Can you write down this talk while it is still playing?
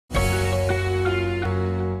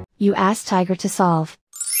You ask Tiger to solve.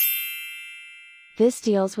 This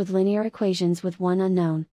deals with linear equations with one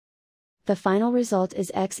unknown. The final result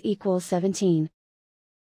is x equals 17.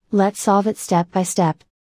 Let's solve it step by step.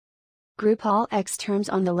 Group all x terms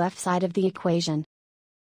on the left side of the equation.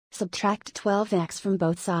 Subtract 12x from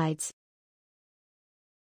both sides.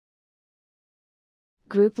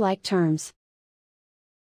 Group like terms.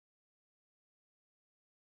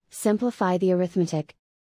 Simplify the arithmetic.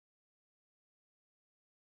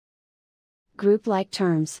 Group like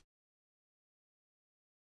terms.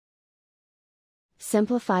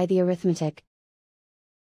 Simplify the arithmetic.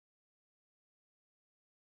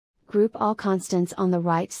 Group all constants on the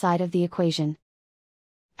right side of the equation.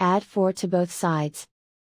 Add 4 to both sides.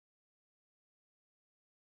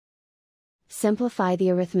 Simplify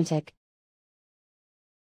the arithmetic.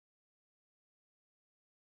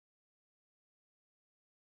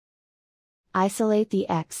 Isolate the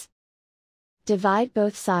x. Divide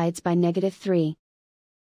both sides by -3.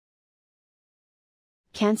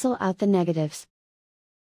 Cancel out the negatives.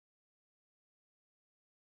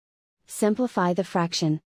 Simplify the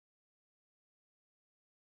fraction.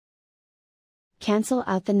 Cancel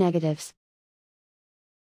out the negatives.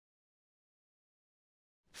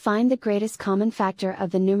 Find the greatest common factor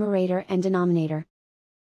of the numerator and denominator.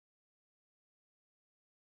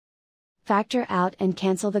 Factor out and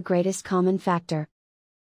cancel the greatest common factor.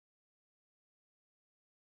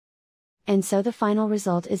 And so the final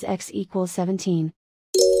result is x equals 17.